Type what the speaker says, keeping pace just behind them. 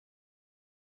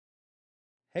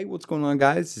Hey, what's going on,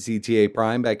 guys? It's ETA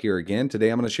Prime back here again. Today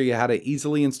I'm going to show you how to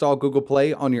easily install Google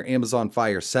Play on your Amazon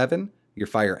Fire 7, your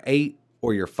Fire 8,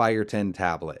 or your Fire 10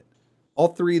 tablet. All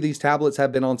three of these tablets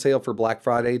have been on sale for Black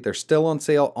Friday. They're still on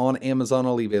sale on Amazon.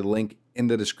 I'll leave a link in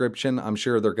the description. I'm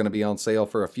sure they're going to be on sale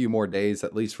for a few more days,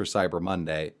 at least for Cyber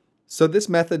Monday. So this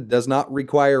method does not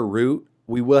require root.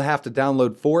 We will have to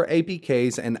download 4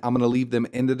 APKs, and I'm going to leave them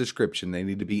in the description. They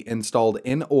need to be installed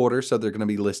in order, so they're going to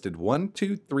be listed 1,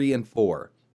 2, 3, and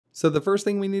 4. So the first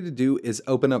thing we need to do is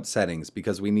open up settings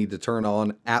because we need to turn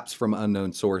on apps from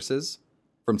unknown sources.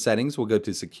 From settings, we'll go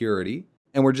to security,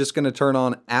 and we're just going to turn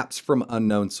on apps from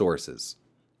unknown sources.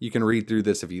 You can read through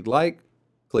this if you'd like.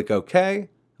 Click OK, and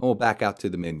we'll back out to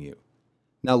the menu.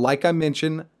 Now, like I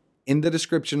mentioned, in the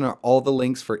description are all the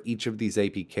links for each of these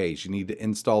APKs. You need to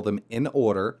install them in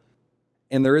order.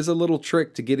 And there is a little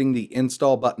trick to getting the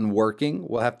install button working.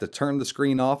 We'll have to turn the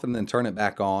screen off and then turn it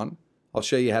back on. I'll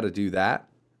show you how to do that.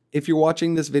 If you're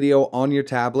watching this video on your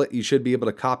tablet, you should be able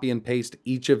to copy and paste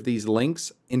each of these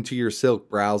links into your Silk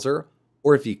browser,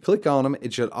 or if you click on them,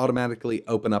 it should automatically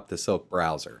open up the Silk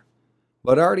browser.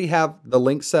 But I already have the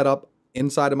link set up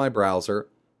inside of my browser.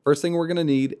 First thing we're going to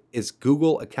need is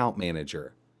Google Account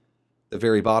Manager. The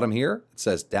very bottom here, it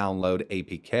says Download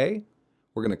APK.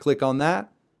 We're going to click on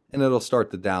that, and it'll start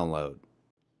the download.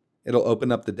 It'll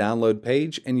open up the download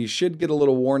page, and you should get a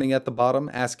little warning at the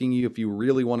bottom asking you if you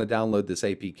really want to download this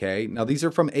APK. Now, these are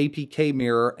from APK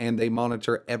Mirror, and they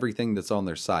monitor everything that's on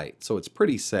their site, so it's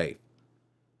pretty safe.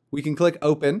 We can click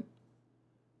Open,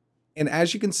 and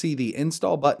as you can see, the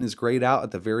install button is grayed out at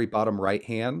the very bottom right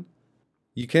hand.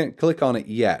 You can't click on it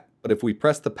yet, but if we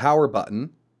press the power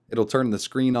button, it'll turn the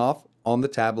screen off on the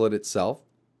tablet itself.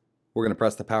 We're going to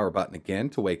press the power button again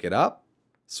to wake it up,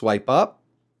 swipe up,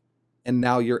 and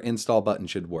now your install button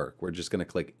should work. We're just going to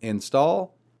click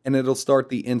install, and it'll start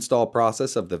the install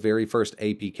process of the very first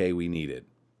APK we needed.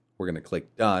 We're going to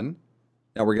click done.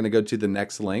 Now we're going to go to the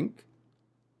next link,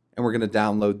 and we're going to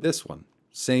download this one.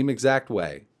 Same exact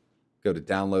way. Go to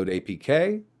download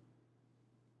APK.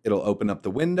 It'll open up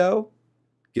the window,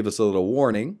 give us a little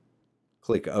warning.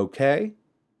 Click OK.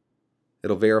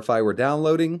 It'll verify we're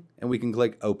downloading, and we can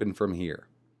click open from here.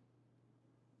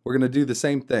 We're going to do the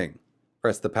same thing.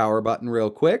 Press the power button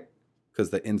real quick because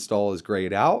the install is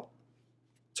grayed out.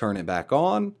 Turn it back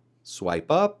on, swipe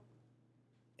up,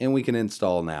 and we can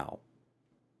install now.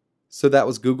 So that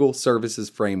was Google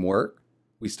Services Framework.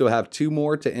 We still have 2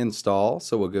 more to install,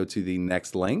 so we'll go to the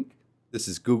next link. This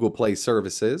is Google Play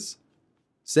Services.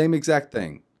 Same exact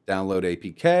thing. Download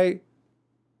APK.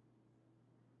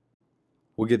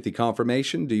 We'll get the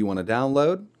confirmation. Do you want to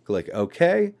download? Click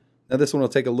OK. Now this one will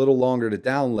take a little longer to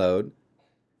download.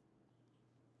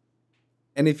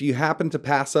 And if you happen to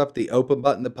pass up the open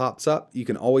button that pops up, you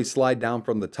can always slide down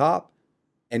from the top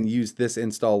and use this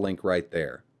install link right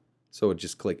there. So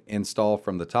just click install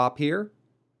from the top here,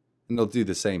 and it'll do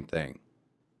the same thing.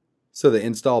 So the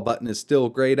install button is still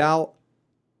grayed out.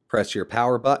 Press your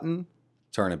power button,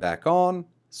 turn it back on,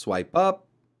 swipe up,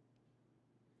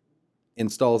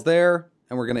 installs there,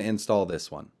 and we're going to install this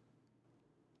one.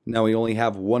 Now we only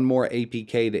have one more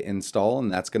APK to install, and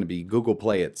that's going to be Google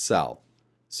Play itself.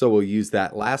 So we'll use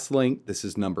that last link. This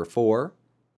is number 4.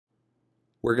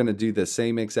 We're going to do the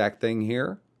same exact thing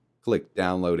here. Click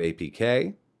Download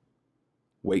APK.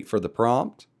 Wait for the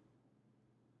prompt.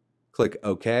 Click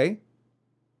OK.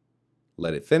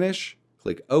 Let it finish.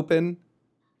 Click Open.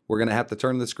 We're going to have to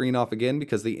turn the screen off again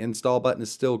because the install button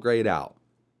is still grayed out.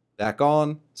 Back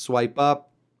on, swipe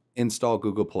up, install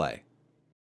Google Play.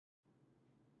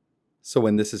 So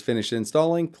when this is finished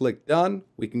installing, click Done.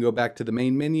 We can go back to the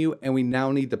main menu, and we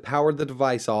now need to power the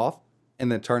device off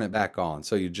and then turn it back on.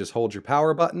 So you just hold your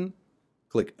power button,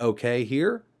 click OK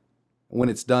here. When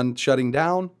it's done shutting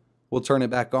down, we'll turn it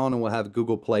back on and we'll have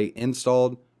Google Play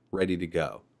installed, ready to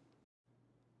go.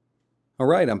 All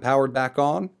right, I'm powered back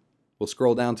on. We'll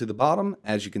scroll down to the bottom.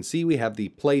 As you can see, we have the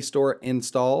Play Store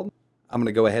installed. I'm going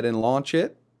to go ahead and launch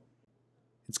it.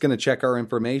 It's going to check our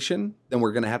information. Then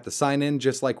we're going to have to sign in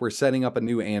just like we're setting up a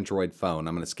new Android phone.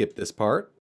 I'm going to skip this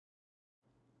part.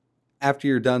 After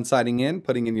you're done signing in,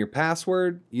 putting in your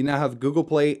password, you now have Google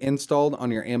Play installed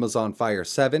on your Amazon Fire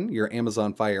 7, your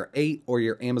Amazon Fire 8, or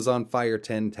your Amazon Fire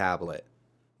 10 tablet.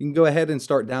 You can go ahead and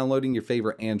start downloading your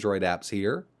favorite Android apps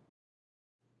here.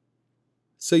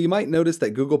 So you might notice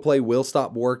that Google Play will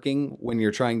stop working when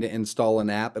you're trying to install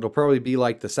an app. It'll probably be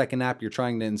like the second app you're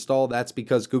trying to install. That's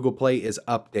because Google Play is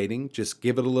updating. Just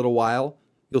give it a little while.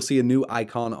 You'll see a new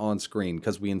icon on screen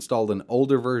because we installed an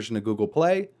older version of Google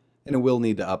Play and it will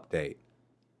need to update.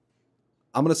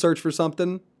 I'm going to search for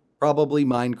something, probably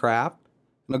Minecraft,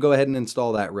 and I'll go ahead and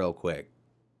install that real quick.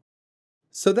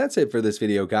 So that's it for this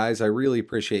video, guys. I really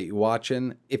appreciate you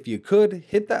watching. If you could,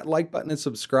 hit that like button and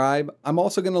subscribe. I'm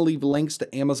also going to leave links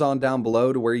to Amazon down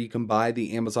below to where you can buy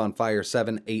the Amazon Fire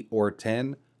 7, 8, or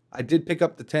 10. I did pick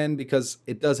up the 10 because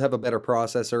it does have a better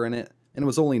processor in it, and it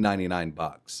was only 99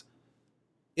 bucks.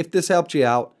 If this helped you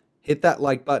out, hit that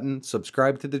like button,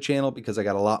 subscribe to the channel because I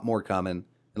got a lot more coming.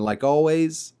 And like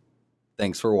always,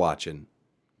 thanks for watching.